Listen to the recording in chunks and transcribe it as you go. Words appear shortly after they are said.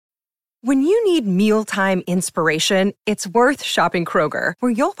When you need mealtime inspiration, it's worth shopping Kroger,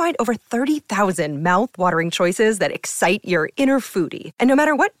 where you'll find over 30,000 mouth-watering choices that excite your inner foodie. And no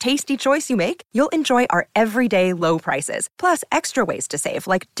matter what tasty choice you make, you'll enjoy our everyday low prices, plus extra ways to save,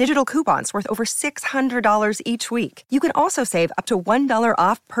 like digital coupons worth over $600 each week. You can also save up to $1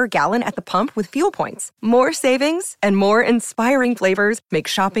 off per gallon at the pump with fuel points. More savings and more inspiring flavors make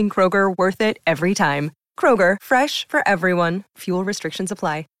shopping Kroger worth it every time. Kroger, fresh for everyone. Fuel restrictions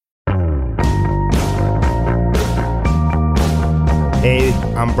apply. Hey,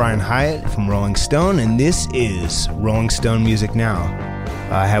 I'm Brian Hyatt from Rolling Stone, and this is Rolling Stone Music Now.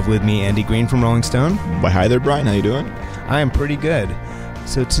 I have with me Andy Green from Rolling Stone. Well, hi there, Brian. How you doing? I am pretty good.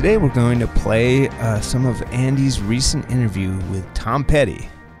 So today we're going to play some of Andy's recent interview with Tom Petty.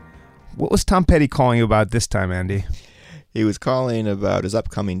 What was Tom Petty calling you about this time, Andy? He was calling about his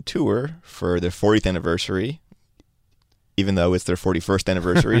upcoming tour for their 40th anniversary, even though it's their 41st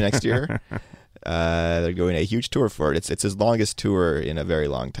anniversary next year. They're going a huge tour for it. It's his longest tour in a very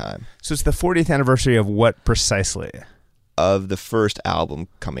long time. So it's the 40th anniversary of what precisely? Of the first album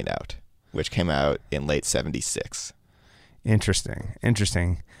coming out, which came out in late 76.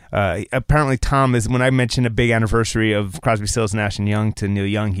 Interesting. Apparently Tom is, when I mentioned a big anniversary of Crosby, Stills, Nash & Young to Neil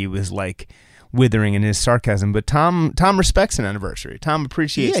Young, he was like withering in his sarcasm. But Tom respects an anniversary. Tom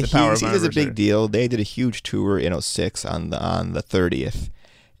appreciates the power of an anniversary. It is a big deal. They did a huge tour in 06 on the 30th.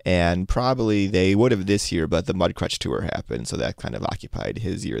 And probably they would have this year, but the Mudcrutch tour happened, so that kind of occupied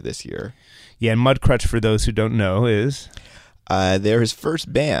his year this year. Yeah, and Mudcrutch, for those who don't know, is? They're his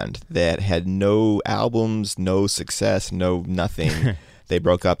first band that had no albums, no success, no nothing. They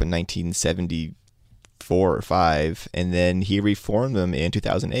broke up in 1974 or 5, and then he reformed them in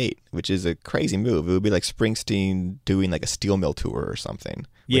 2008, which is a crazy move. It would be like Springsteen doing like a Steel Mill tour or something,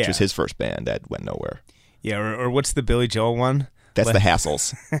 which was his first band that went nowhere. Yeah, or what's the Billy Joel one? That's the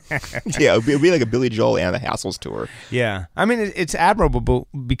Hassles. Yeah, it would be like a Billy Joel and the Hassles tour. Yeah. I mean, it's admirable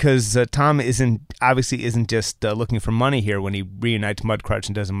because Tom isn't just looking for money here when he reunites Mudcrutch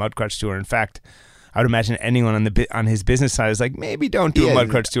and does a Mudcrutch tour. In fact, I would imagine anyone on his business side is like, maybe don't do a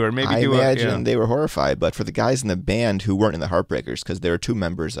Mudcrutch tour. Maybe I imagine they were horrified. But for the guys in the band who weren't in the Heartbreakers, because there are two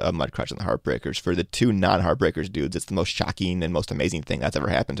members of Mudcrutch and the Heartbreakers, for the two non-Heartbreakers dudes, it's the most shocking and most amazing thing that's ever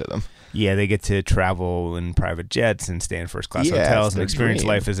happened to them. Yeah, they get to travel in private jets and stay in first-class hotels and experience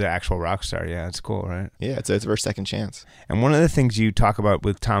life as an actual rock star. Yeah, it's cool, right? Yeah, it's their second chance. And one of the things you talk about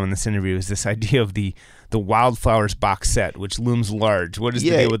with Tom in this interview is this idea of the Wildflowers box set, which looms large. What is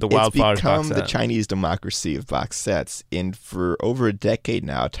the deal with the Wildflowers box set? It's become the Chinese democracy of box sets. And for over a decade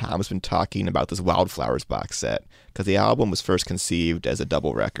now, Tom has been talking about this Wildflowers box set because the album was first conceived as a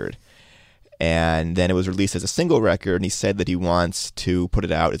double record. And then it was released as a single record, and he said that he wants to put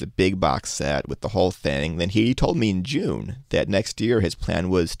it out as a big box set with the whole thing. Then he told me in June that next year his plan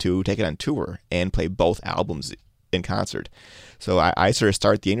was to take it on tour and play both albums in concert. So I sort of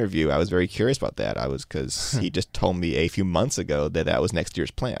started the interview. I was very curious about that. Because he just told me a few months ago that was next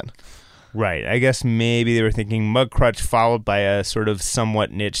year's plan. Right. I guess maybe they were thinking Mudcrutch followed by a sort of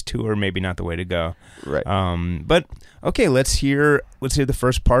somewhat niche tour, maybe not the way to go. Right. But okay, let's hear the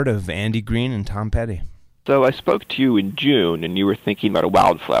first part of Andy Green and Tom Petty. So I spoke to you in June, and you were thinking about a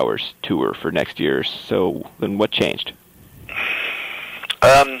Wildflowers tour for next year. So then what changed?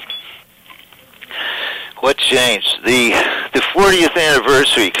 What changed? The 40th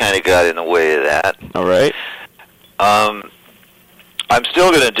anniversary kind of got in the way of that. All right. I'm still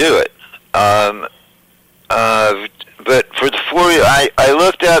going to do it. But for the 40th, I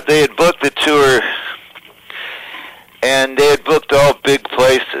looked up, they had booked the tour, and they had booked all big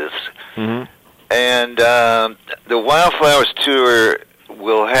places. Mm-hmm. And the Wildflowers tour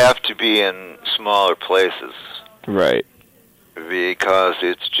will have to be in smaller places. Right. Because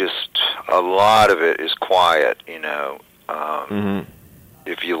it's just, a lot of it is quiet,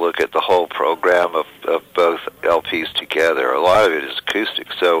 If you look at the whole program of both LPs together, a lot of it is acoustic.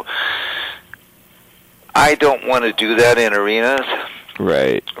 So I don't want to do that in arenas.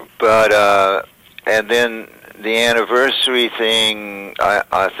 Right. But, and then the anniversary thing,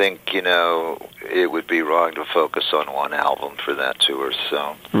 I think, it would be wrong to focus on one album for that tour,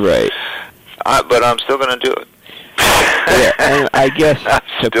 so. Right. But I'm still going to do it. Yeah, and I guess I'm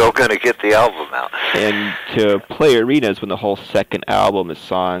still going to get the album out. And to play arenas when the whole second album is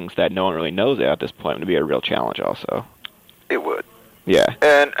songs that no one really knows at this point would be a real challenge also. It would. Yeah.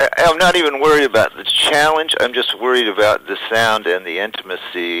 And I'm not even worried about the challenge. I'm just worried about the sound and the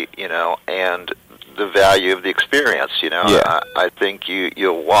intimacy, and the value of the experience, Yeah. I think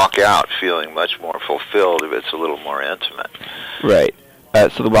you'll walk out feeling much more fulfilled if it's a little more intimate. Right.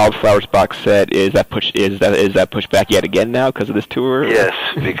 So the Wildflowers box set is that pushed back yet again now because of this tour? Yes,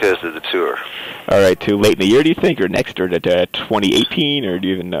 because of the tour. All right, too late in the year, do you think, or next, or to 2018, or do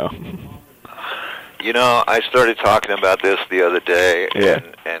you even know? You know, I started talking about this the other day, Yeah.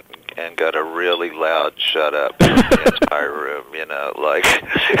 and got a really loud shut up in my room. You know, like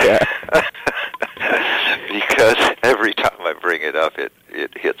because every time I bring it up, it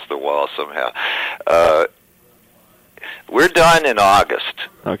hits the wall somehow. We're done in August.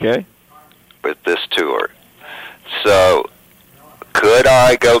 Okay. With this tour. So, could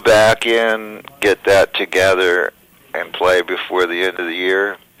I go back in, get that together, and play before the end of the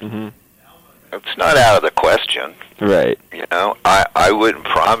year? Mm-hmm. It's not out of the question. Right. You know, I wouldn't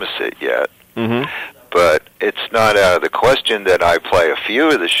promise it yet. Mm-hmm. But it's not out of the question that I play a few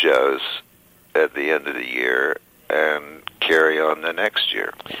of the shows at the end of the year and carry on the next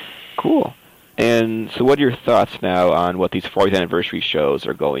year. Cool. And so what are your thoughts now on what these 40th anniversary shows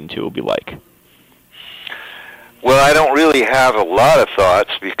are going to be like? Well, I don't really have a lot of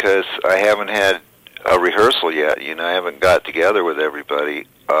thoughts because I haven't had a rehearsal yet. You know, I haven't got together with everybody.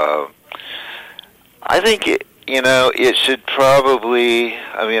 I think it should probably.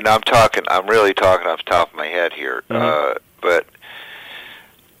 I mean, I'm really talking off the top of my head here. Mm-hmm. But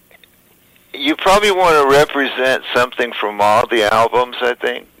you probably want to represent something from all the albums, I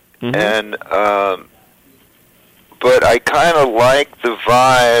think. Mm-hmm. And but I kind of like the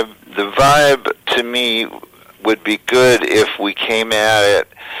vibe. The vibe to me would be good if we came at it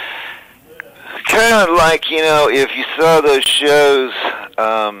kind of like, you know, if you saw those shows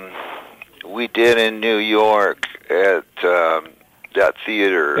we did in New York at that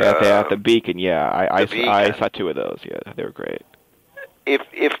theater. At the Beacon, yeah. I Beacon. saw two of those, yeah. They were great.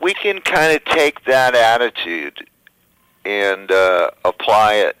 If we can kind of take that attitude and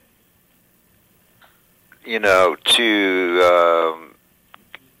apply it, you know, to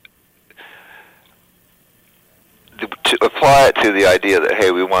apply it to the idea that,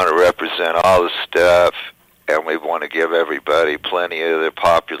 hey, we want to represent all the stuff and we want to give everybody plenty of their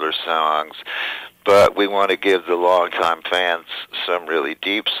popular songs, but we want to give the longtime fans some really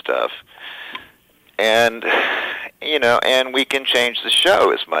deep stuff. And, you know, and we can change the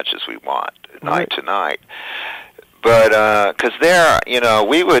show as much as we want, night to night. But, 'cause there, you know,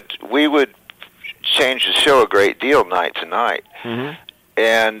 we would change the show a great deal night to night. Mm-hmm.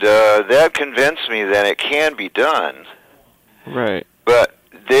 And that convinced me that it can be done. Right. But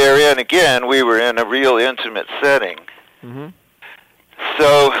therein, again, we were in a real intimate setting. Mm-hmm.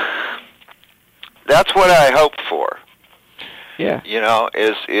 So that's what I hope for. Yeah. You know,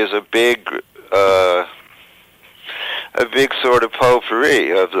 is a big sort of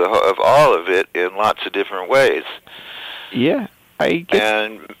potpourri of all of it in lots of different ways. Yeah. I guess.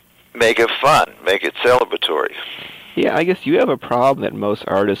 And make it fun, make it celebratory. Yeah, I guess you have a problem that most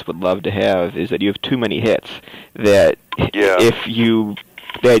artists would love to have, is that you have too many hits. That you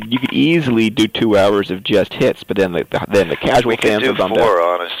could easily do 2 hours of just hits, but then the casual fans are bummed out. We could do 4,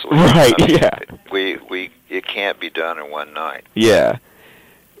 honestly. Right. I mean, yeah. It can't be done in one night. Yeah.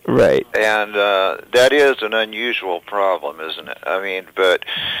 Right. And that is an unusual problem, isn't it? I mean, but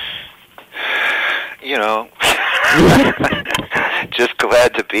you know, just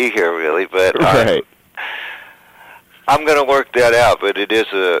glad to be here, really. But right. I'm going to work that out, but it is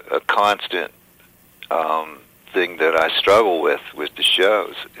a constant thing that I struggle with the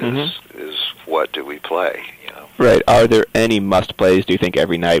shows is what do we play, you know? Right. Are there any must-plays? Do you think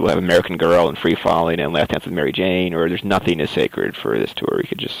every night we'll have American Girl and Free Falling and Last Dance with Mary Jane, or there's nothing as sacred for this tour? You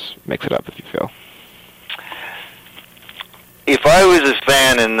could just mix it up if you feel. If I was a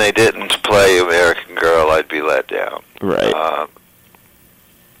fan and they didn't play American Girl, I'd be let down. Right.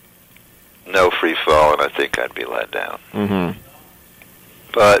 No Free Falling, I think I'd be let down. Mm-hmm.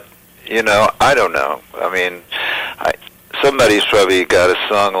 But, you know, I don't know. I mean, somebody's probably got a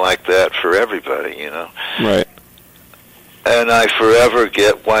song like that for everybody, you know? Right. And I forever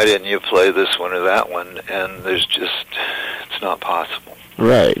get, why didn't you play this one or that one? And there's just, it's not possible.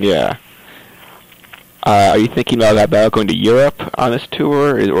 Right, yeah. Are you thinking about going to Europe on this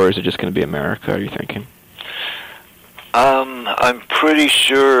tour, or is it just going to be America, are you thinking? I'm pretty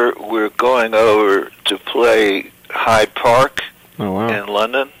sure we're going over to play Hyde Park in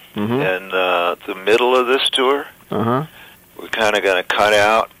London in the middle of this tour. Uh-huh. We're kind of going to cut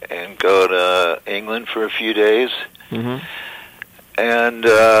out and go to England for a few days. Mm-hmm. And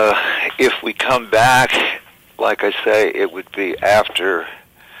if we come back, like I say, it would be after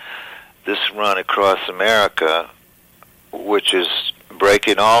this run across America, which is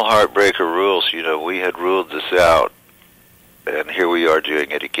breaking all Heartbreaker rules. You know, we had ruled this out, and here we are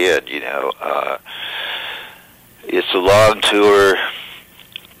doing it again, you know. It's a long tour.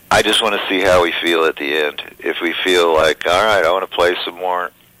 I just want to see how we feel at the end. If we feel like, all right, I want to play some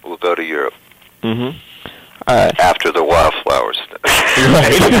more, we'll go to Europe. Mm-hmm. After the Wildflowers.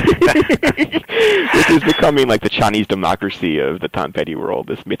 Right. This is becoming like the Chinese democracy of the Tom Petty world,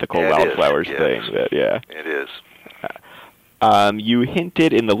 this mythical Wildflowers thing. It is. You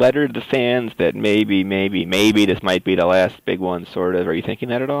hinted in the letter to the fans that maybe this might be the last big one, sort of. Are you thinking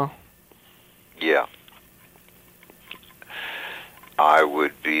that at all? Yeah. I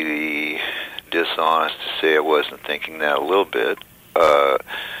would be dishonest to say I wasn't thinking that a little bit.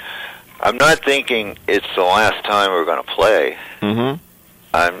 I'm not thinking it's the last time we're going to play. Mm-hmm.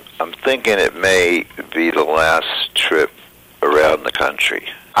 I'm thinking it may be the last trip around the country.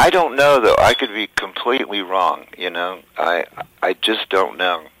 I don't know, though. I could be completely wrong, you know. I just don't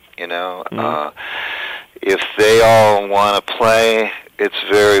know, you know. Mm-hmm. If they all want to play, it's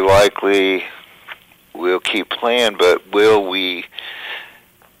very likely we'll keep playing, but will we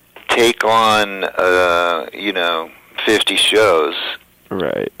take on, 50 shows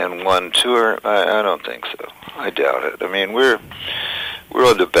right. and one tour? I don't think so. I doubt it. I mean, we're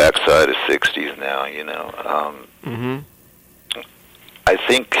on the backside of 60s now, you know. Mm-hmm. I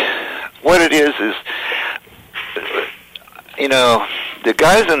think what it is, you know, the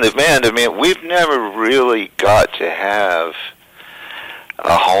guys in the band, I mean, we've never really got to have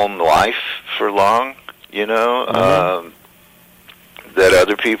a home life for long, you know, that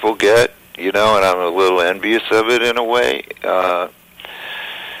other people get, you know, and I'm a little envious of it in a way.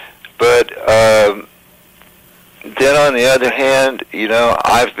 But then on the other hand, you know,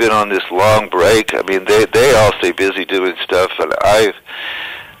 I've been on this long break. I mean, they all stay busy doing stuff, and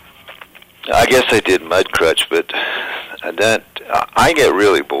I guess I did Mudcrutch, but that I get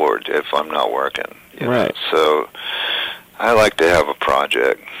really bored if I'm not working. You know? Right. So I like to have a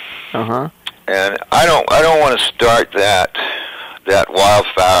project. Uh-huh. And I don't want to start that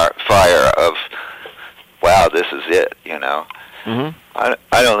wildfire of, wow, this is it, you know. Mm-hmm. I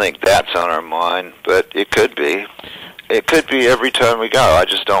don't think that's on our mind, but it could be. It could be every time we go. I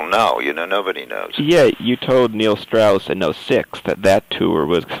just don't know. You know, nobody knows. Yeah, you told Neil Strauss in '06 that tour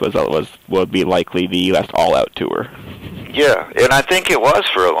would be likely the last all-out tour. Yeah, and I think it was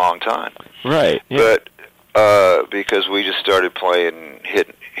for a long time. Right. Yeah. But because we just started playing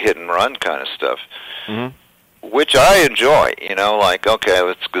hit and run kind of stuff, which I enjoy. You know, like, okay,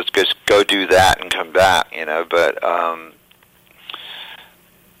 let's just go do that and come back. You know, but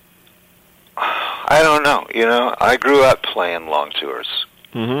I don't know. You know, I grew up playing long tours.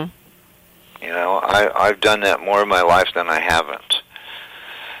 Mm-hmm. You know, I've done that more in my life than I haven't,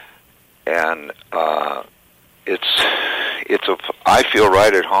 and I feel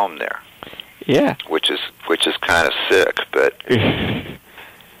right at home there. Yeah. Which is kind of sick, but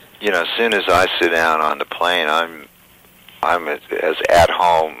you know, as soon as I sit down on the plane, I'm as at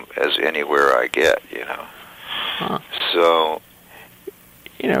home as anywhere I get. You know. Huh. So.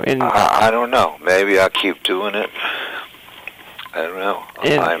 You know, and I don't know. Maybe I'll keep doing it. I don't know.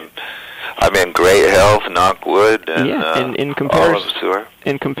 I'm in great health, knock wood, and and in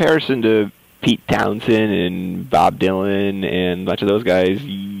comparison to Pete Townsend and Bob Dylan and a bunch of those guys,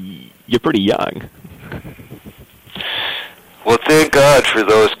 you're pretty young. Well, thank God for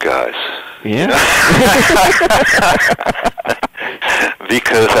those guys. Yeah.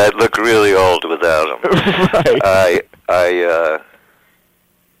 Because I'd look really old without them. Right. I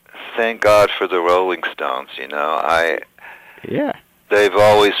thank God for the Rolling Stones, you know. They've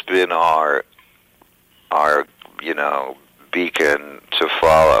always been our you know, beacon to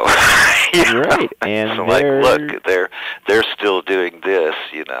follow. Right. And so like, look, they're still doing this,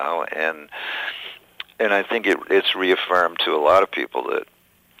 you know, and I think it's reaffirmed to a lot of people that,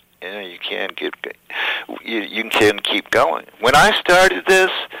 you know, you can keep going. When I started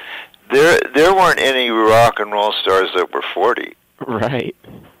this, there weren't any rock and roll stars that were 40. Right.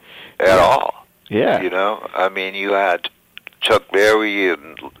 At all. Yeah. You know, I mean, you had Chuck Berry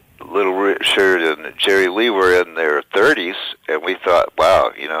and Little Richard and Jerry Lee were in their 30s, and we thought,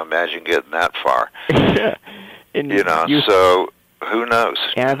 wow, you know, imagine getting that far. Yeah. And you know, so who knows?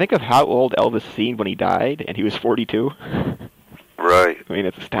 And I think of how old Elvis seemed when he died, and he was 42. Right. I mean,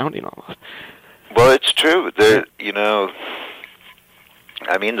 it's astounding almost. Well, it's true. You know,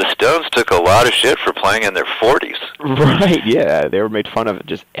 I mean, the Stones took a lot of shit for playing in their 40s. Right, yeah. They were made fun of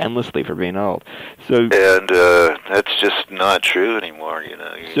just endlessly for being old. So, and that's just not true anymore, you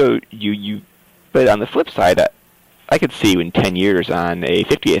know. So, but on the flip side, I could see you in 10 years on a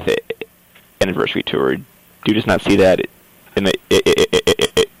 50th anniversary tour. Do you just not see that in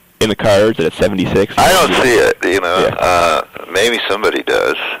the cards at 76? I don't see it, you know. Yeah. Maybe somebody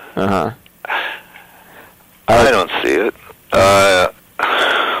does. Uh-huh. I don't see it.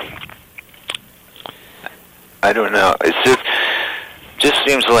 I don't know. It's just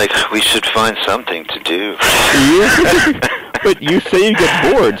seems like we should find something to do. But you say you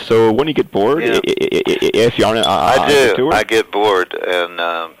get bored, so when you get bored, if you're on a tour? I get bored, and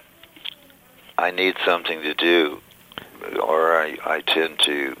I need something to do, or I tend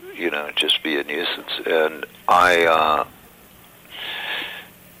to, just be a nuisance. And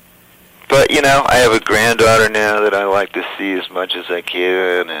but, I have a granddaughter now that I like to see as much as I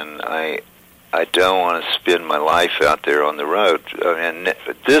can, and I don't want to spend my life out there on the road. I mean,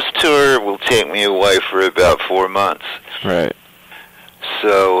 this tour will take me away for about 4 months. Right.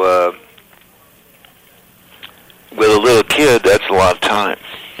 So, with a little kid, that's a lot of time.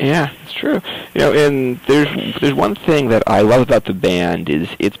 Yeah, it's true. And there's one thing that I love about the band is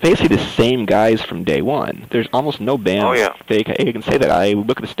it's basically the same guys from day one. There's almost no band. Oh, yeah. They can say that. I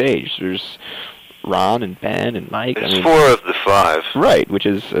look at the stage. There's Ron and Ben and Mike. It's 4 of the 5. Right, which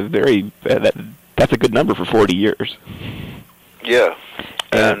is a very that's a good number for 40 years. Yeah.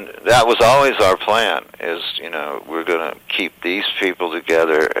 And that was always our plan, is, we're going to keep these people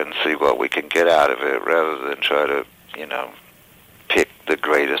together and see what we can get out of it, rather than try to, pick the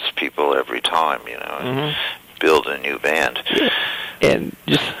greatest people every time, and build a new band. Yeah. And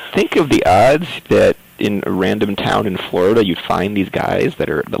just think of the odds that in a random town in Florida you'd find these guys that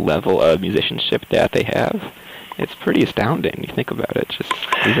are at the level of musicianship that they have. It's pretty astounding. You think about it.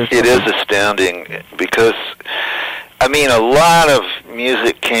 It is astounding because, a lot of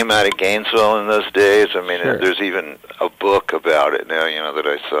music came out of Gainesville in those days. Sure. There's even a book about it now, that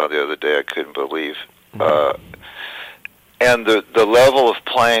I saw the other day. I couldn't believe. And the level of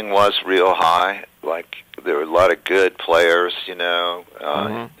playing was real high. Like, there were a lot of good players,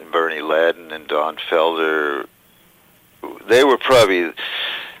 Bernie Ledden and Don Felder. They were probably,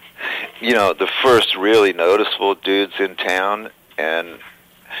 the first really noticeable dudes in town, and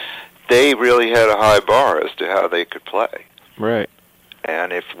they really had a high bar as to how they could play. Right.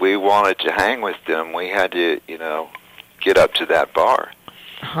 And if we wanted to hang with them, we had to, get up to that bar.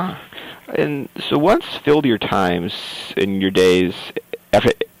 Huh. And so what's filled your times in your days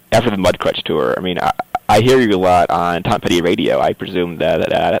after the Mudcrutch tour? I hear you a lot on Tom Petty radio. I presume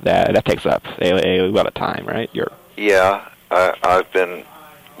that takes up a lot of time, right? Yeah, I've been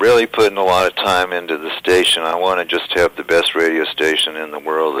really putting a lot of time into the station. I want to just have the best radio station in the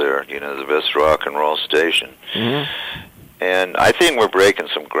world there, the best rock and roll station. Mm-hmm. And I think we're breaking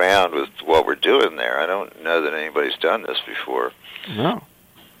some ground with what we're doing there. I don't know that anybody's done this before. No.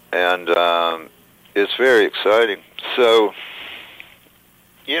 And it's very exciting. So,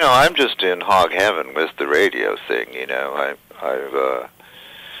 I'm just in hog heaven with the radio thing,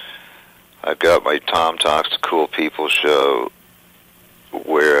 I've got my Tom Talks to Cool People show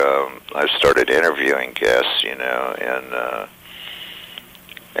where I've started interviewing guests, and I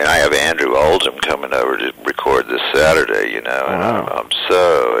have Andrew Oldham coming over to record this Saturday, and I'm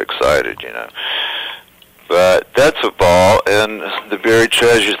so excited, But that's a ball, and the Buried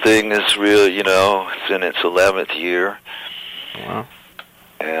Treasure thing is really, it's in its 11th year. Wow.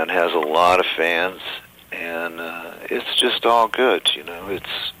 And has a lot of fans, and it's just all good,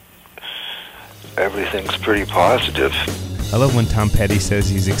 everything's pretty positive. I love when Tom Petty says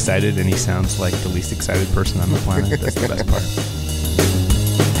he's excited and he sounds like the least excited person on the planet. That's the best part.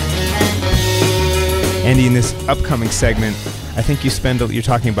 Andy, in this upcoming segment, I think you're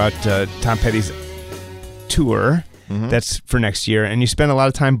talking about Tom Petty's tour. Mm-hmm. That's for next year, and you spend a lot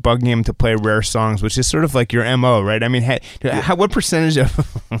of time bugging him to play rare songs, which is sort of like your MO, right? What percentage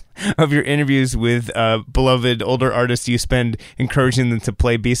of your interviews with beloved older artists do you spend encouraging them to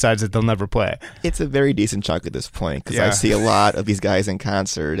play B-sides that they'll never play? It's a very decent chunk at this point, because I see a lot of these guys in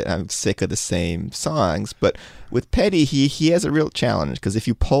concert, and I'm sick of the same songs. But with Petty, he has a real challenge, because if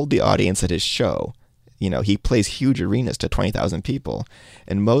you polled the audience at his show, he plays huge arenas to 20,000 people,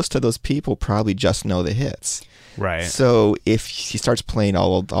 and most of those people probably just know the hits. Right. So if he starts playing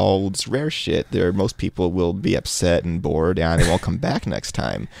all this rare shit, most people will be upset and bored, and they won't come back next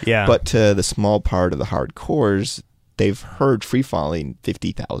time. Yeah. But to the small part of the hardcores, they've heard Free Falling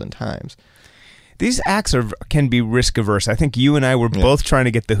 50,000 times. These acts can be risk averse. I think you and I were both trying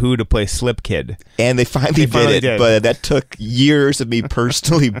to get The Who to play Slip Kid. And they finally did it, but that took years of me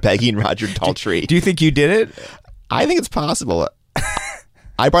personally begging Roger Daltrey. Do you think you did it? I think it's possible.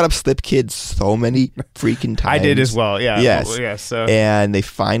 I brought up Slip Kid so many freaking times. I did as well, yeah. Yes. Well, yeah, so. And I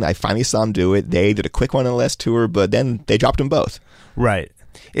finally saw them do it. They did a quick one on the last tour, but then they dropped them both. Right.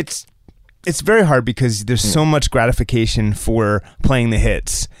 It's it's very hard because there's so much gratification for playing the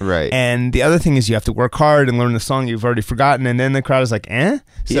hits. Right. And the other thing is you have to work hard and learn the song you've already forgotten, and then the crowd is like, eh?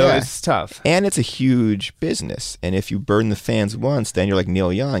 So it's tough. And it's a huge business. And if you burn the fans once, then you're like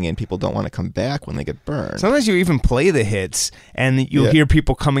Neil Young, and people don't want to come back when they get burned. Sometimes you even play the hits, and you'll hear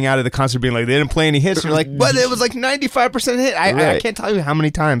people coming out of the concert being like, they didn't play any hits. And you're like, but it was like 95% hit. I can't tell you how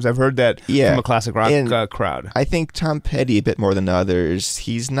many times I've heard that from a classic rock crowd. I think Tom Petty, a bit more than others,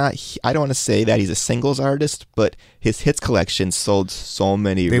 he's not, I don't want to say that he's a singles artist, but his hits collection sold so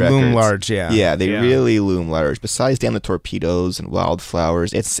many records. They loom large, Yeah, they really loom large. Besides Damn the Torpedoes and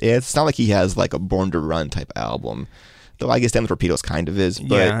Wildflowers, it's not like he has like a Born to Run type album. Though I guess Damn the Torpedoes kind of is,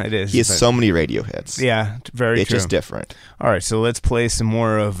 but it is, he has so many radio hits. Yeah, very true. It's just different. All right, so let's play some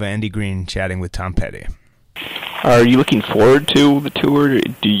more of Andy Green chatting with Tom Petty. Are you looking forward to the tour?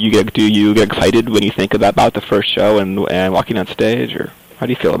 Do you get excited when you think about the first show and walking on stage, or how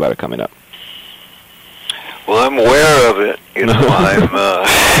do you feel about it coming up? Well, I'm aware of it. You know, I'm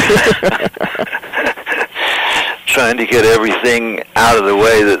trying to get everything out of the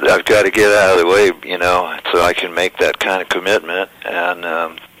way that I've got to get out of the way, you know, so I can make that kind of commitment.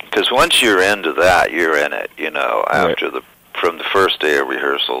 And because once you're into that, you're in it. You know, from the first day of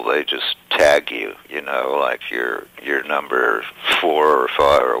rehearsal, they just tag you. You know, like you're number 4 or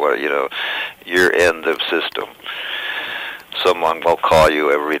 5 or what. You know, you're in the system. Someone will call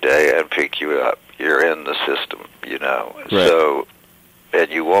you every day and pick you up. You're in the system, you know. Right. So, and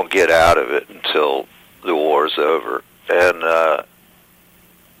you won't get out of it until the war's over. And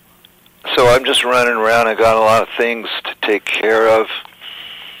so I'm just running around. I got a lot of things to take care of.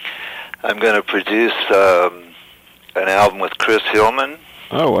 I'm going to produce an album with Chris Hillman.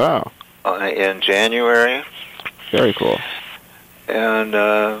 Oh, wow. In January. Very cool.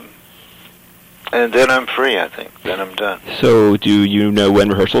 And then I'm free, I think. Then I'm done. So do you know when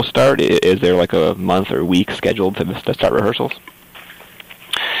rehearsals start? Is there like a month or week scheduled to start rehearsals?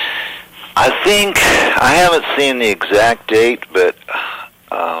 I think, I haven't seen the exact date, but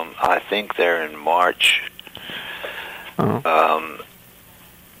I think they're in March. Uh-huh.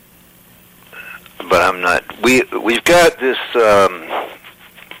 But I'm not, we've got this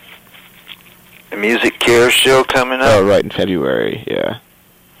Music Care show coming up. Oh, right, in February, yeah.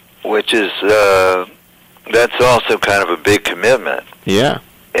 Which is, that's also kind of a big commitment. Yeah.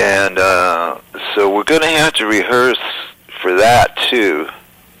 And so we're going to have to rehearse for that, too.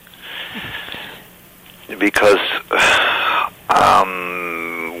 Because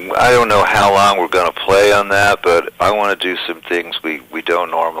I don't know how long we're going to play on that, but I want to do some things we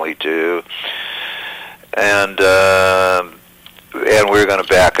don't normally do. And we're going to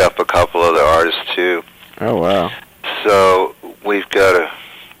back up a couple other artists, too. Oh, wow. So we've got to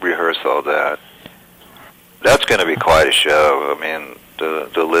rehearse all that. That's going to be quite a show. I mean,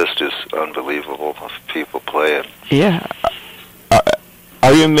 the list is unbelievable of people playing. Yeah.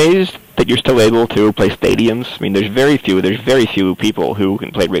 Are you amazed that you're still able to play stadiums? I mean, there's very few people who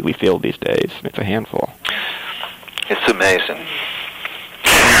can play Wrigley Field these days. It's a handful. It's amazing.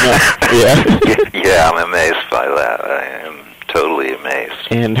 Yeah. Yeah, I'm amazed by that. I am totally amazed.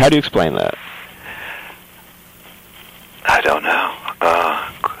 And how do you explain that? I don't know.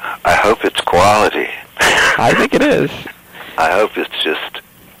 I hope it's quality. I think it is. I hope it's just,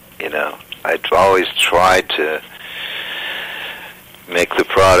 you know, I've always tried to make the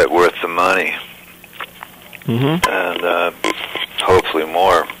product worth the money. Mm-hmm. And hopefully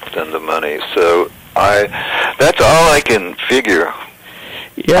more than the money. So that's all I can figure.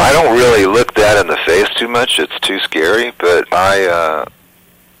 Yeah. I don't really look that in the face too much. It's too scary. But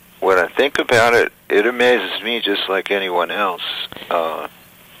when I think about it, it amazes me just like anyone else.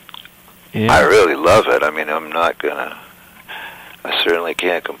 Yeah. I really love it. I mean, I certainly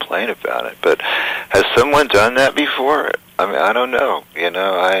can't complain about it. But has someone done that before? I mean, I don't know. You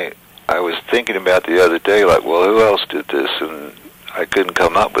know, I was thinking about the other day, like, well, who else did this? And I couldn't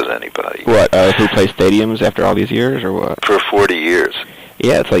come up with anybody. What, who plays stadiums after all these years, or what? For 40 years.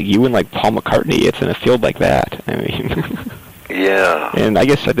 Yeah, it's like you and, like, Paul McCartney. It's in a field like that. I mean... Yeah. And I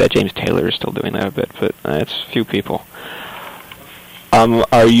guess that James Taylor is still doing that a bit, but it's few people.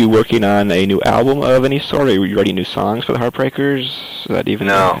 Are you working on a new album of any sort? Are you writing new songs for the Heartbreakers? Is that even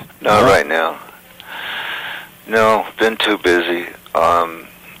not right now. No, been too busy.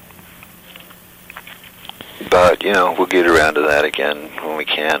 But, you know, we'll get around to that again when we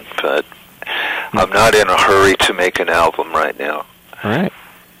can. But I'm not in a hurry to make an album right now. All right.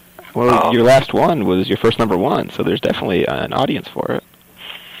 Well, your last one was your first number one, so there's definitely an audience for it.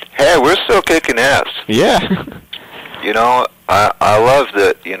 Hey, we're still kicking ass. Yeah. You know, I love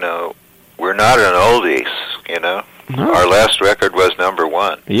that, you know, we're not an oldies, you know. No. Our last record was number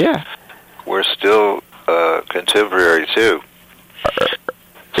one. Yeah. we're still contemporary too.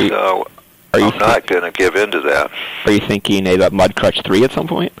 So I'm not going to give in to that. Are you thinking about Mudcrutch 3 at some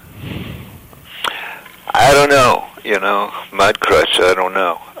point? I don't know. Mudcrutch, I don't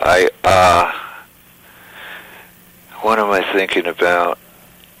know. What am I thinking about?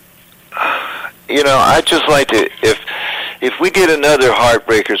 I'd just like to, if we get another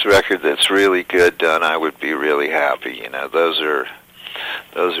Heartbreakers record that's really good done, I would be really happy. Those are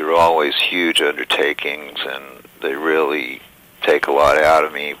always huge undertakings, and they really take a lot out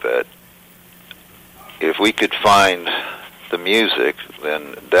of me. But if we could find the music,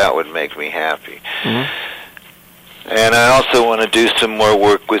 then that would make me happy. Mm-hmm. And I also want to do some more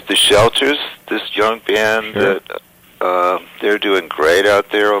work with the Shelters, this young band that they're doing great out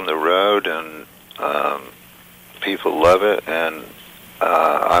there on the road, and people love it, and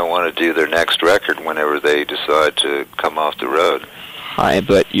I want to do their next record whenever they decide to come off the road. Hi,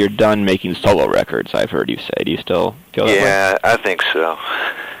 but you're done making solo records, I've heard you say. Do you still feel that way? Yeah, I think so.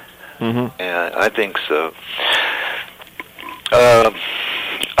 Mm-hmm. Yeah, I think so.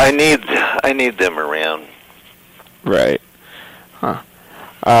 I need them around. Right. Huh.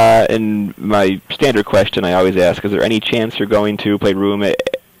 And my standard question I always ask, is there any chance you're going to play Room at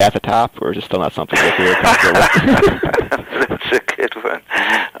the Top, or is it still not something that you're comfortable with? That's a good one.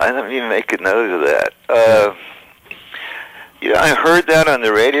 Let me make a note of that. I heard that on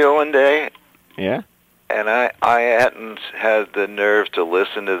the radio one day. Yeah? And I hadn't had the nerve to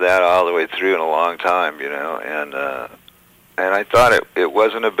listen to that all the way through in a long time, and I thought it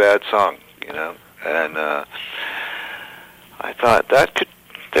wasn't a bad song, and I thought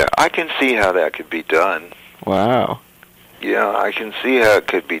I can see how that could be done. Wow. Yeah, I can see how it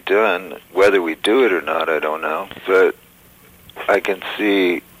could be done. Whether we do it or not, I don't know, but I can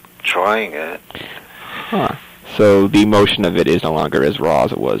see trying it. Huh. So the emotion of it is no longer as raw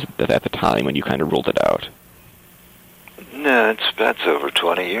as it was at the time when you kind of ruled it out. No, that's over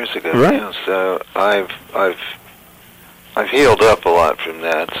 20 years ago. Right. Now, so I've healed up a lot from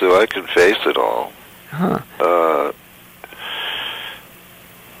that, so I can face it all. Huh.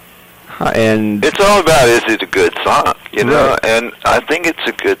 And it's all about, is it a good song, Right. And I think it's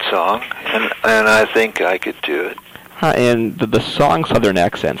a good song, and I think I could do it. And the song Southern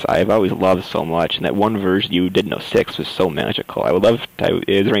Accents I've always loved so much, and that one version you did in 06 was so magical. I would love to,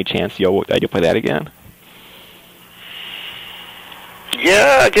 is there any chance you'll play that again?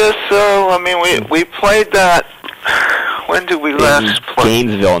 Yeah, I guess so. I mean, we played that, when did we last play?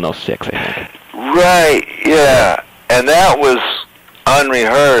 Gainesville in 06, I think. Right, yeah. And that was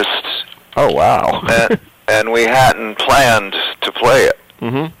unrehearsed. Oh, wow. and we hadn't planned to play it.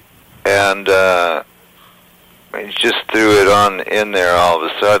 Mm-hmm. And we just threw it in there all of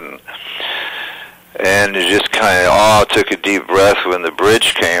a sudden. And it just kind of all took a deep breath when the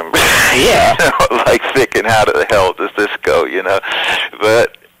bridge came. Yeah. Like thinking, how the hell does this go,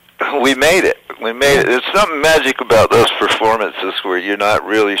 But we made it. There's something magic about those performances where you're not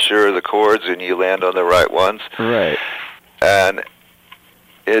really sure of the chords and you land on the right ones. Right. And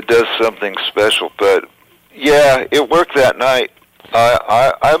it does something special. But, yeah, it worked that night.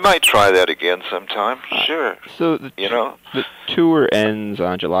 I might try that again sometime. Sure. So the tour ends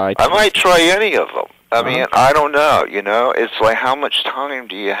on July 20th. I might try any of them. I mean, I don't know. It's like, how much time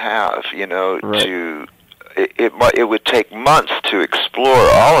do you have? Right. To it would take months to explore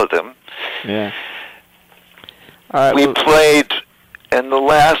all of them. Yeah. We played in the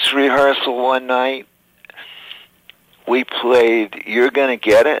last rehearsal one night. We played "You're Gonna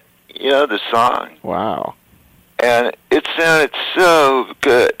Get It," the song. Wow. And it sounded so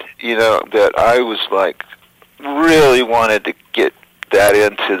good, that I was like, really wanted to get that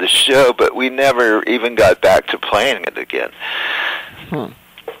into the show, but we never even got back to playing it again.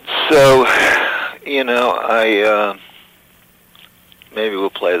 So, maybe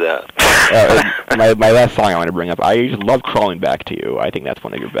we'll play that. My last song I want to bring up, I love "Crawling Back to You." I think that's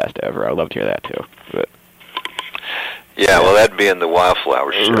one of your best ever. I'd love to hear that too. But, yeah, well, that'd be in the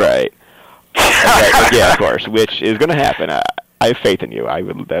Wildflower show. Right. Yeah, of course, which is going to happen. I have faith in you.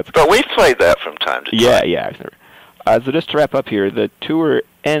 But we've played that from time to time. Yeah. So just to wrap up here, the tour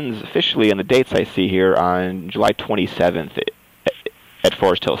ends officially on the dates I see here on July 27th at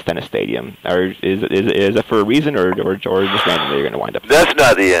Forest Hills Tennis Stadium. Or is it for a reason, or just randomly you're going to wind up? That's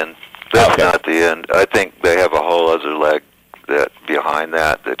not the end. That's not the end. I think they have a whole other leg behind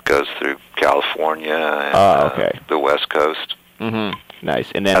that goes through California and the West Coast. Mm-hmm.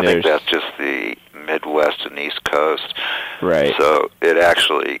 Nice. And then I think that's just the Midwest and East Coast. Right. So it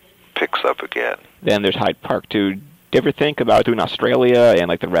actually picks up again. Then there's Hyde Park too. you ever think about doing Australia and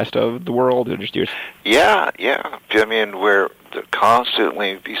like the rest of the world, or just yours? Yeah. I mean, we're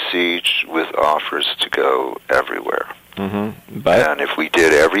constantly besieged with offers to go everywhere. But And if we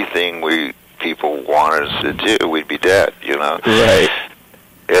did everything people wanted us to do, we'd be dead, you know? right.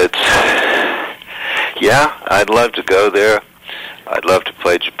 Yeah, I'd love to go there. I'd love to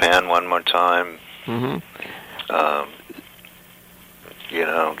play Japan one more time. You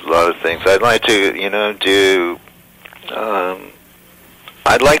know, a lot of things. I'd like to, you know,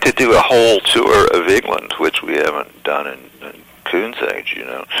 I'd like to do a whole tour of England, which we haven't done in Coon's age, you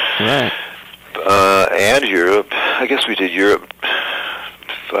know. Right. And Europe. I guess we did Europe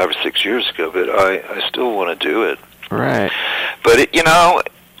 5 or 6 years ago, but I still want to do it. Right. But you know,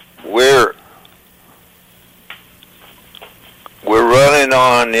 we're running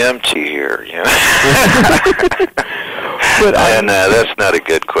on empty here, you know. And that's not a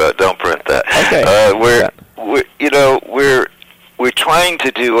good quote. Don't print that. Okay. We're trying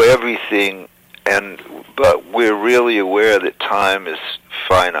to do everything, but we're really aware that time is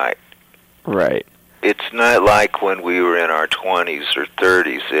finite. Right. It's not like when we were in our 20s or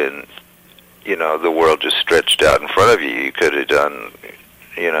 30s and, you know, the world just stretched out in front of you. You could have done,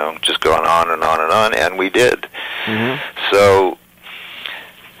 you know, just gone on and on and on, and we did. So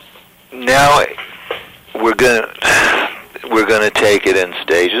now we're gonna take it in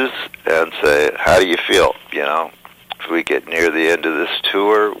stages and say, how do you feel? You know, if we get near the end of this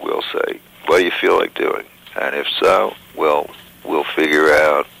tour, we'll say, what do you feel like doing? And if so, we'll figure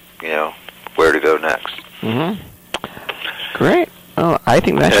out, you know, where to go next. Great. Oh, I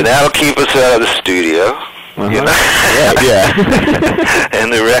think that. And that'll keep us out of the studio. You know? Yeah.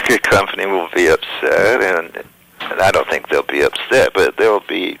 And the record company will be upset, and I don't think they'll be upset, but they'll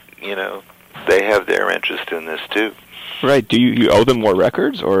be, you know, they have their interest in this too. Right. Do you owe them more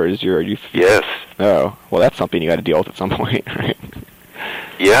records, or are you? Yes. Oh, well, that's something you got to deal with at some point, right?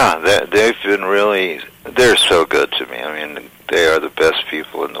 Yeah, they've been they're so good to me. I mean, they are the best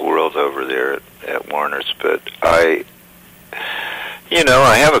people in the world over there at Warner's, but I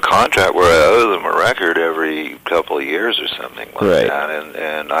have a contract where I owe them a record every couple of years or something like that,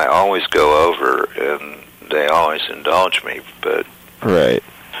 and I always go over, and they always indulge me, but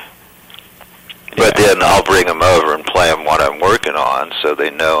then I'll bring them over and play them what I'm working on, so they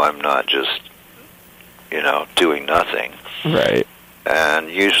know I'm not just, you know, doing nothing. Right. And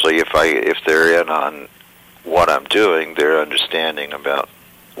usually, if they're in on what I'm doing, they're understanding about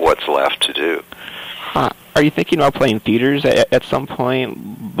what's left to do. Are you thinking about playing theaters at some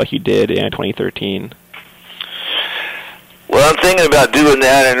point, like you did in 2013? Well, I'm thinking about doing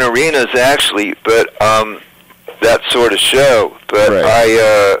that in arenas, actually, but that sort of show. But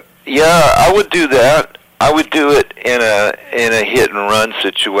I would do that. I would do it in a hit and run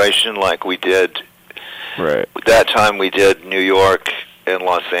situation like we did. Right. That time we did New York and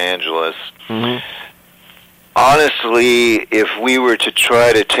Los Angeles. Honestly, if we were to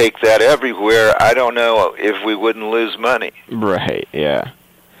try to take that everywhere, I don't know if we wouldn't lose money. Right. Yeah.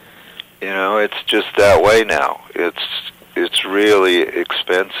 You know, it's just that way now. It's really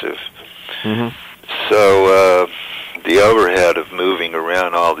expensive. So the overhead of moving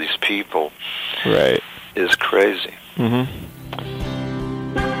around all these people is crazy. I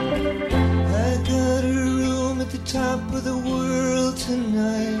got a room at the top of the world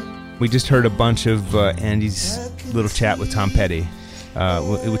tonight. We just heard a bunch of Andy's little chat with Tom Petty,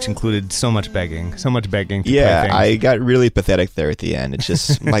 which included so much begging to play things. I got really pathetic there at the end. It's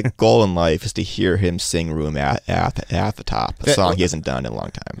just my goal in life is to hear him sing Room at the Top, a song he hasn't done in a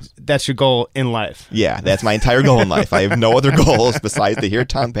long time. That's your goal in life? Yeah, that's my entire goal in life. I have no other goals besides to hear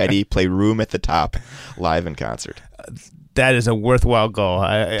Tom Petty play Room at the Top live in concert. That is a worthwhile goal.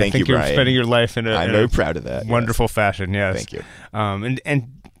 I think you're Brian. spending your life in I'm very proud of that. Wonderful fashion, yes. Thank you. And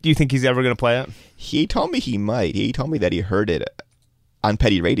do you think he's ever going to play it? He told me he might. He told me that he heard it on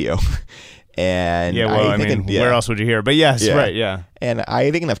Petty Radio. And where else would you hear it? But yes, right, yeah. And I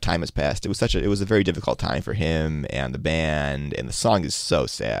think enough time has passed. It was a very difficult time for him and the band, and the song is so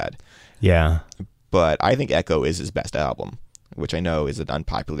sad. Yeah. But I think Echo is his best album, which I know is an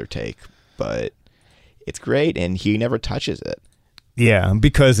unpopular take, but it's great, and he never touches it. Yeah,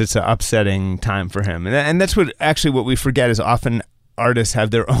 because it's an upsetting time for him. And that's what we forget is often artists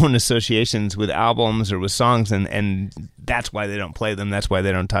have their own associations with albums or with songs, and that's why they don't play them. That's why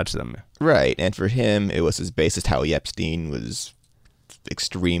they don't touch them. Right, and for him, it was his bassist Howie Epstein was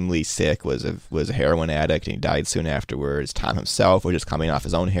extremely sick, was a heroin addict, and he died soon afterwards. Tom himself was just coming off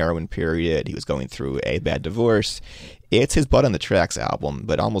his own heroin period. He was going through a bad divorce. It's his Blood on the Tracks album,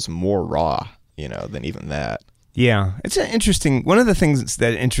 but almost more raw, than even that. Yeah, it's interesting. One of the things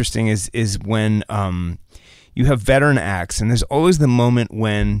that's interesting is when you have veteran acts, and there's always the moment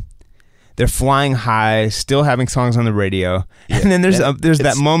when they're flying high, still having songs on the radio, and then there's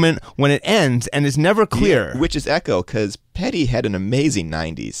that moment when it ends, and it's never clear. Yeah, which is Echo, because Petty had an amazing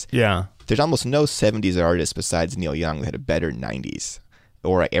 90s. Yeah. There's almost no 70s artist besides Neil Young who had a better 90s,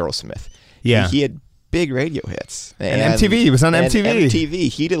 or Aerosmith. Yeah. He had big radio hits. And MTV, he was on MTV. MTV,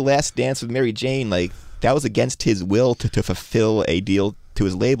 he did Last Dance with Mary Jane, like, that was against his will to fulfill a deal to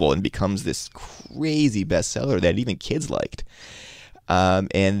his label, and becomes this crazy bestseller that even kids liked.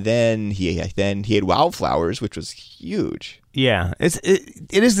 And then he had Wildflowers, which was huge. Yeah,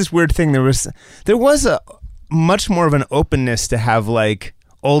 it is this weird thing. There was a much more of an openness to have like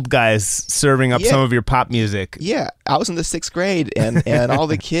old guys serving up some of your pop music. Yeah, I was in the 6th grade, and all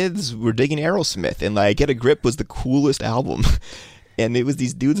the kids were digging Aerosmith, and like Get a Grip was the coolest album, and it was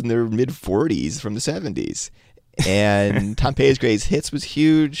these dudes in their mid 40s from the 70s, and Tom Petty's Greatest Hits was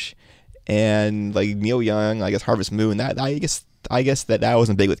huge, and like Neil Young, I guess Harvest Moon. That I guess that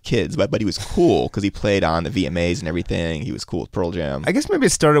wasn't big with kids, but he was cool because he played on the VMAs and everything. He was cool with Pearl Jam. I guess maybe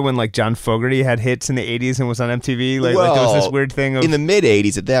it started when like John Fogerty had hits in the 80s and was on MTV. Like there was this weird thing of... In the mid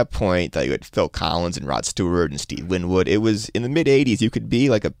 80s, at that point, like, you had Phil Collins and Rod Stewart and Steve Winwood. It was in the mid 80s, you could be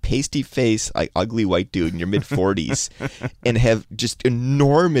like a pasty face, like ugly white dude in your mid 40s and have just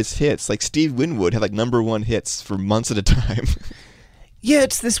enormous hits. Like Steve Winwood had like #1 hits for months at a time. Yeah,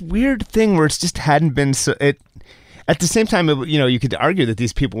 it's this weird thing where it's just hadn't been so... At the same time, you could argue that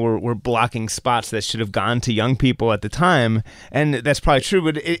these people were blocking spots that should have gone to young people at the time, and that's probably true.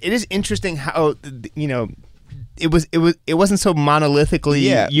 But it is interesting how it wasn't so monolithically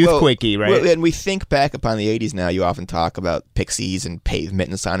youthquakey, right? Well, and we think back upon the 80s now. You often talk about Pixies and Pavement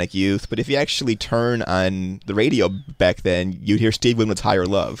and Sonic Youth, but if you actually turn on the radio back then, you'd hear Steve Winwood's Higher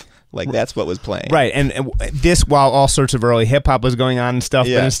Love. Like, that's what was playing. Right, and this while all sorts of early hip-hop was going on and stuff,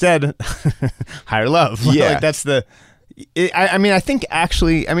 but instead, Higher Love. Yeah. Like, that's the... I think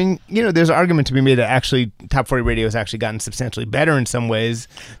actually, there's an argument to be made that actually Top 40 Radio has actually gotten substantially better in some ways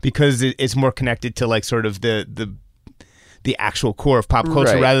because it's more connected to, like, sort of the actual core of pop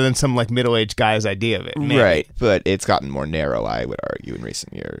culture rather than some like middle-aged guy's idea of it. Maybe. Right, but it's gotten more narrow, I would argue, in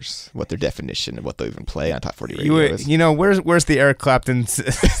recent years, what their definition of what they'll even play on Top 40 Radio is. Where's the Eric Clapton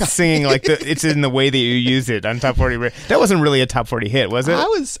singing like it's in the way that you use it on Top 40 Radio? That wasn't really a Top 40 hit, was it?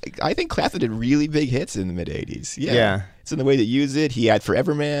 I think Clapton did really big hits in the mid-'80s. Yeah. It's in the way that you use it. He had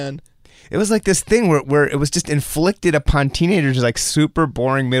Forever Man. It was like this thing where it was just inflicted upon teenagers, like super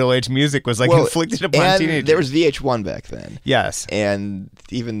boring middle-aged music was like inflicted upon teenagers. There was VH1 back then. Yes. And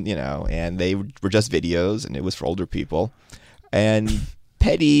even, and they were just videos, and it was for older people. And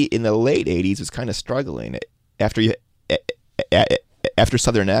Petty in the late 80s was kind of struggling after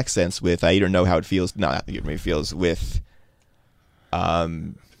Southern Accents with I Don't Know How It Feels, with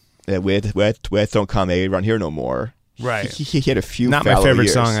Don't Come Around Here No More. Right. He had a few Not my favorite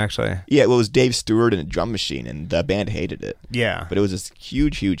years. song, actually. Yeah, well, it was Dave Stewart and a Drum Machine, and the band hated it. Yeah. But it was this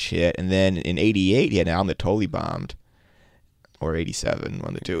huge, huge hit. And then in 88, he had an album that totally bombed. Or 87,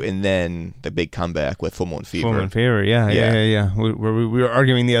 one of the two. And then the big comeback with Full Moon Fever. Full Moon Fever, yeah. We were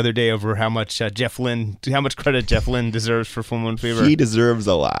arguing the other day over how much credit Jeff Lynne deserves for Full Moon Fever. He deserves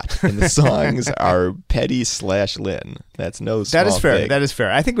a lot. And the songs are Petty/Lynne. That's no small That is fair. thing. That is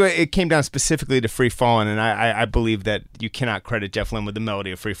fair. I think it came down specifically to Free Fallin', and I believe that you cannot credit Jeff Lynne with the melody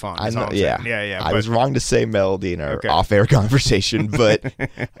of Free Fallin'. Yeah. I was wrong to say melody in our off-air conversation, but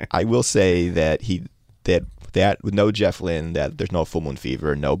I will say that that with no Jeff Lynne, that there's no Full Moon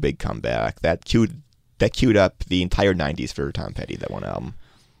Fever, no big comeback. That queued up the entire 90s for Tom Petty, that one album.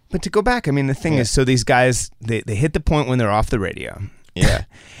 But to go back, the thing is, so these guys, they hit the point when they're off the radio. Yeah.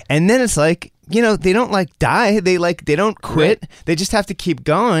 And then it's like, they don't like die. They don't quit. Right. They just have to keep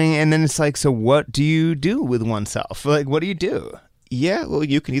going. And then it's like, so what do you do with oneself? Like, what do you do? Yeah, well,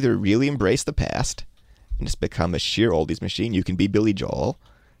 you can either really embrace the past and just become a sheer oldies machine. You can be Billy Joel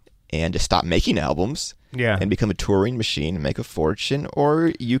and just stop making albums. Yeah. And become a touring machine and make a fortune.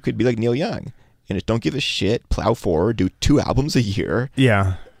 Or you could be like Neil Young and just don't give a shit, plow forward, do 2 albums a year.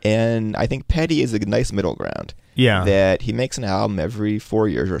 Yeah. And I think Petty is a nice middle ground. Yeah. That he makes an album every 4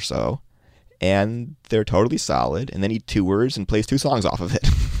 years or so, and they're totally solid, and then he tours and plays 2 songs off of it.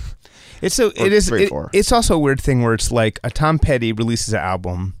 It's also a weird thing where it's like a Tom Petty releases an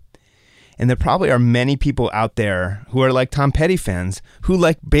album, and there probably are many people out there who are like Tom Petty fans who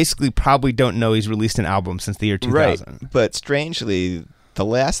like basically probably don't know he's released an album since the year 2000. Right. But strangely, the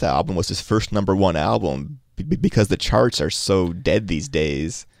last album was his first #1 album because the charts are so dead these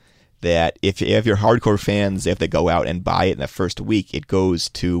days that if your hardcore fans, if they go out and buy it in the first week, it goes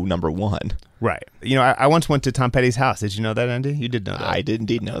to #1. Right. You know, I once went to Tom Petty's house. Did you know that, Andy? You did know that. I did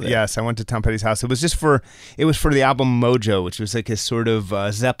indeed know that. Yes, I went to Tom Petty's house. It was for the album Mojo, which was like his sort of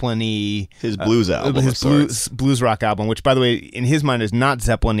Zeppelin-y... His blues album. His blues rock album, which, by the way, in his mind is not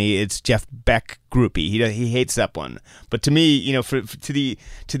Zeppelin-y. It's Jeff Beck groupie. He hates Zeppelin. But to me, you know, to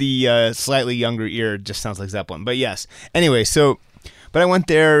the slightly younger ear, it just sounds like Zeppelin. But yes. Anyway, so... But I went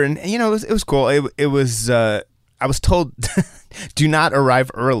there, and, you know, it was cool. It was... I was told, do not arrive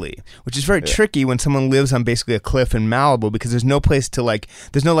early, which is very tricky when someone lives on basically a cliff in Malibu, because there's no place to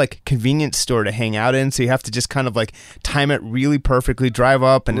there's no convenience store to hang out in. So you have to just kind of time it really perfectly, drive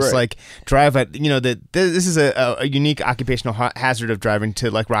up, and it's drive at, you know, this is a unique occupational hazard of driving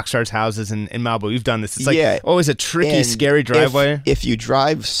to rock stars' houses in Malibu. You've done this. It's always a tricky, scary driveway. If you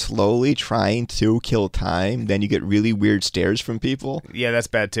drive slowly trying to kill time, then you get really weird stares from people. Yeah, that's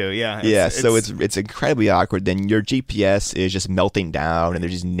bad too. Yeah. It's incredibly awkward. Then your GPS is just melting down, and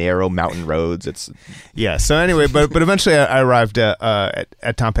there's these narrow mountain roads. So anyway, but eventually I arrived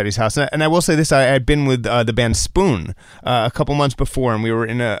at Tom Petty's house, and I will say this: I had been with the band Spoon a couple months before, and we were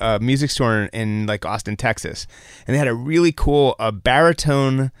in a music store in Austin, Texas, and they had a really cool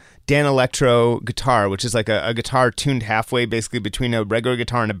baritone Danelectro guitar, which is a guitar tuned halfway, basically between a regular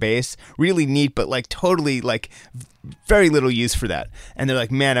guitar and a bass. Really neat, but totally very little use for that. And they're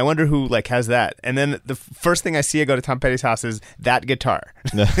like, man, I wonder who has that. And then the first thing I see, I go to Tom Petty's house, is that guitar.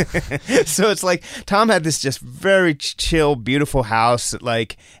 So it's Tom had this just very chill, beautiful house,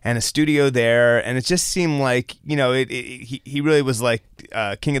 and a studio there, and it just seemed you know, he really was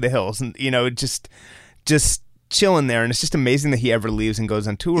king of the hills, and you know, just chilling there, and it's just amazing that he ever leaves and goes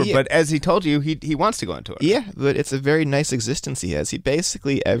on tour. But as he told you, he wants to go on tour. Yeah, but it's a very nice existence he has. He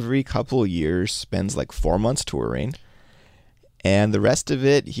basically every couple of years spends 4 months touring, and the rest of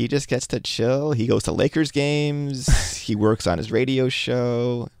it he just gets to chill. He goes to Lakers games. He works on his radio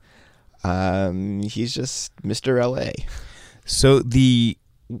show. He's just Mr. LA. So the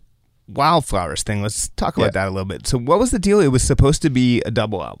Wildflowers thing, let's talk about that a little bit. So what was the deal? It was supposed to be a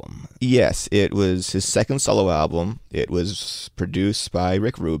double album. Yes, it was his second solo album. It was produced by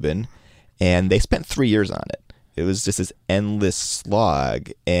Rick Rubin, and they spent 3 years on it. It was just this endless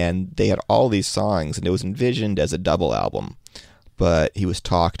slog, and they had all these songs, and it was envisioned as a double album, but he was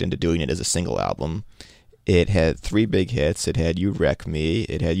talked into doing it as a single album. It had 3 big hits. It had You Wreck Me.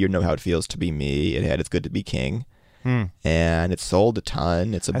 It had You Know How It Feels to Be Me. It had It's Good to Be King. And it sold a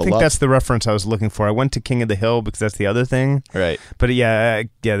ton. I think that's the reference I was looking for. I went to King of the Hill because that's the other thing. Right. But yeah,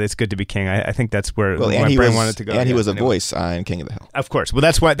 it's Good to Be King. I think that's where my brain wanted to go. And he was a voice on King of the Hill. Of course. Well,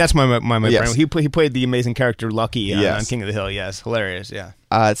 that's my brain. He played the amazing character Lucky on King of the Hill. Yes, hilarious. Yeah.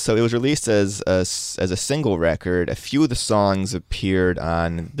 So it was released as a single record. A few of the songs appeared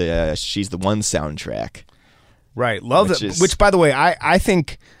on the She's the One soundtrack. Right, love it. Which, by the way, I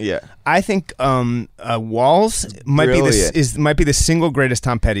think Walls might be the single greatest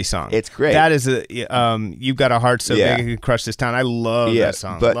Tom Petty song. It's great. That is You've Got a Heart So Big It Could Crush This Town. I love that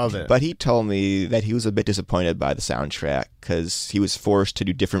song. Love it. But he told me that he was a bit disappointed by the soundtrack because he was forced to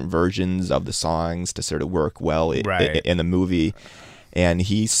do different versions of the songs to sort of work well in the movie, and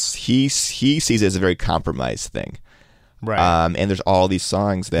he sees it as a very compromised thing. Right. And there's all these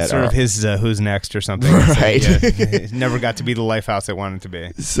songs that sort are of his Who's Next or something. Right. It never got to be the Lifehouse it wanted to be.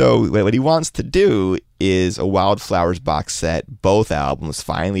 So what he wants to do is a Wildflowers box set, both albums,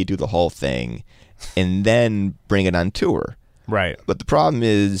 finally do the whole thing, and then bring it on tour. Right. But the problem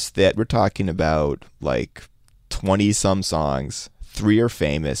is that we're talking about 20-some songs. 3 are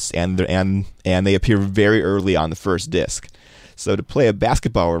famous, and they appear very early on the first disc. So to play a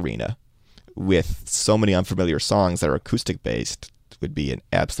basketball arena with so many unfamiliar songs that are acoustic based would be an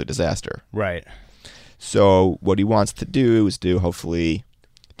absolute disaster. Right. So what he wants to do is hopefully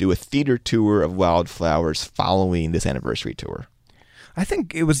do a theater tour of Wildflowers following this anniversary tour. I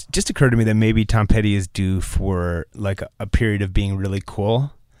think it was just occurred to me that maybe Tom Petty is due for a period of being really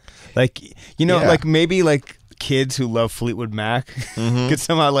cool. Maybe kids who love Fleetwood Mac could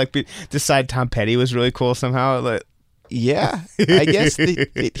somehow decide Tom Petty was really cool somehow. Yeah, I guess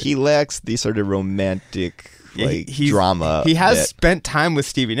he lacks the sort of romantic drama. He has spent time with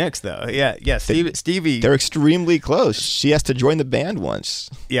Stevie Nicks, though. Yeah. Stevie. They're extremely close. She has to join the band once.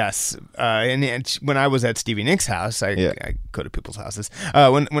 Yes, and when I was at Stevie Nicks' house, I go to people's houses.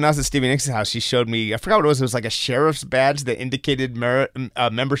 When I was at Stevie Nicks' house, she showed me. I forgot what it was. It was a sheriff's badge that indicated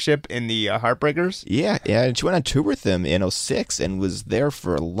membership in the Heartbreakers. Yeah, and she went on tour with them in 2006 and was there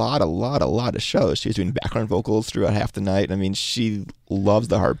for a lot of shows. She was doing background vocals throughout half the night. I mean, she loves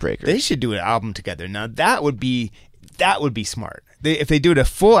the Heartbreakers. They should do an album together. Now that would be smart. if they do a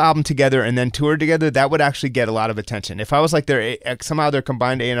full album together and then tour together, that would actually get a lot of attention. If I was like somehow their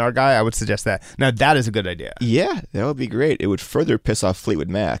combined A&R guy, I would suggest that. Now that is a good idea. Yeah, that would be great. It would further piss off Fleetwood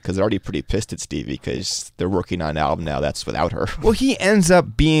Mac because they're already pretty pissed at Stevie because they're working on an album now that's without her. Well, he ends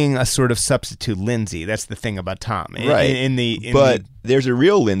up being a sort of substitute Lindsay. That's the thing about Tom. But there's a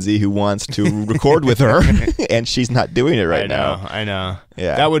real Lindsay who wants to record with her, and she's not doing it right now. I know.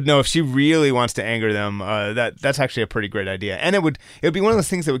 Yeah. That would know if she really wants to anger them. That's actually a pretty great idea, and it would be one of those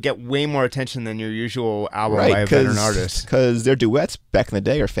things that would get way more attention than your usual album by a veteran artist. Because their duets back in the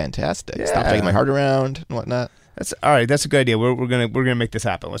day are fantastic. Yeah. Stop Taking My Heart Around and whatnot. That's all right. That's a good idea. We're gonna make this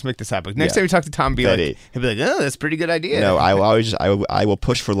happen. Let's make this happen. Next time we talk to Tom, he'll be like, "Oh, that's a pretty good idea." No, I will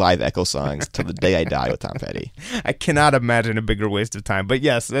push for live Echo songs till the day I die with Tom Petty. I cannot imagine a bigger waste of time. But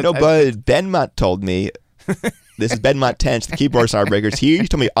yes, but Ben Mott told me. This is Ben Mott Tench, the keyboardist Heartbreakers. He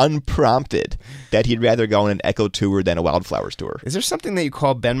told me unprompted that he'd rather go on an Echo tour than a Wildflowers tour. Is there something that you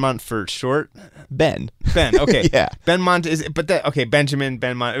call Benmont for short? Ben. Okay. Yeah. Benmont is, but that okay. Benjamin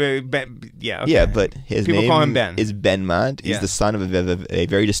Benmont. Yeah. Okay. Yeah, but his People name call him Ben. is Benmont. He's the son of a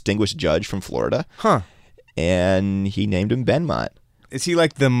very distinguished judge from Florida. Huh. And he named him Benmont. Is he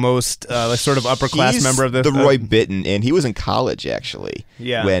like the most sort of upper class member of the Roy Bittan, and he was in college actually.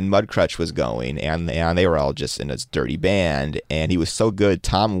 Yeah. When Mudcrutch was going, and they were all just in this dirty band, and he was so good.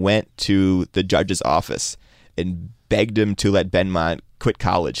 Tom went to the judge's office and begged him to let Benmont quit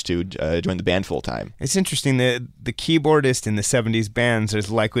college to join the band full time. It's interesting that the keyboardist in the 70s bands is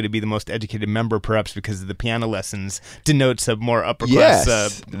likely to be the most educated member, perhaps because of the piano lessons denotes a more upper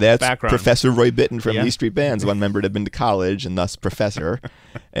class that's background. Professor Roy Bittan from Lee Street Bands, one member to have been to college and thus professor,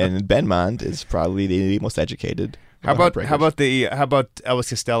 and Benmont is probably the most educated. How about Elvis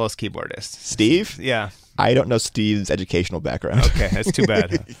Costello's keyboardist? Steve? Yeah. I don't know Steve's educational background. Okay, that's too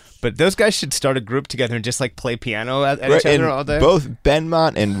bad. But those guys should start a group together and just like play piano at each other all day. Both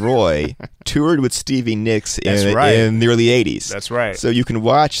Benmont and Roy toured with Stevie Nicks in the early '80s. That's right. So you can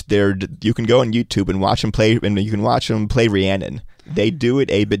go on YouTube and watch them play, and you can watch them play Rhiannon. They do it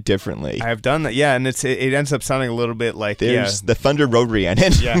a bit differently. I have done that, yeah, and it ends up sounding a little bit like there's the Thunder Road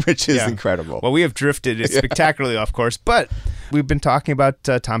Rhiannon, which is incredible. Well, we have drifted spectacularly off course, but we've been talking about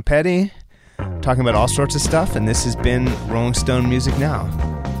Tom Petty, talking about all sorts of stuff, and this has been Rolling Stone Music Now.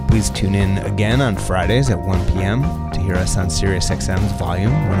 Please tune in again on Fridays at 1 p.m. to hear us on SiriusXM's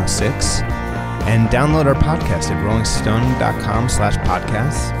Volume 106, and download our podcast at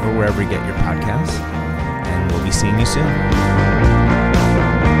rollingstone.com/podcasts or wherever you get your podcasts, and we'll be seeing you soon.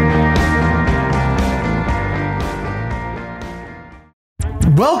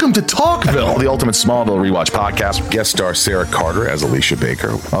 Welcome to Talkville, the ultimate Smallville rewatch podcast. Guest star Sarah Carter as Alicia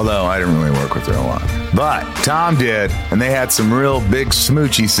Baker, although I didn't really work with her a lot. But Tom did, and they had some real big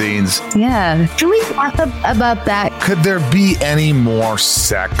smoochy scenes. Yeah. Can we talk about that? Could there be any more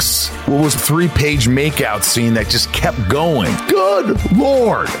sex? What was a 3-page makeout scene that just kept going? Good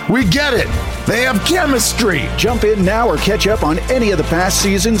Lord. We get it. They have chemistry. Jump in now or catch up on any of the past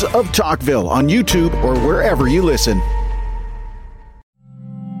seasons of Talkville on YouTube or wherever you listen.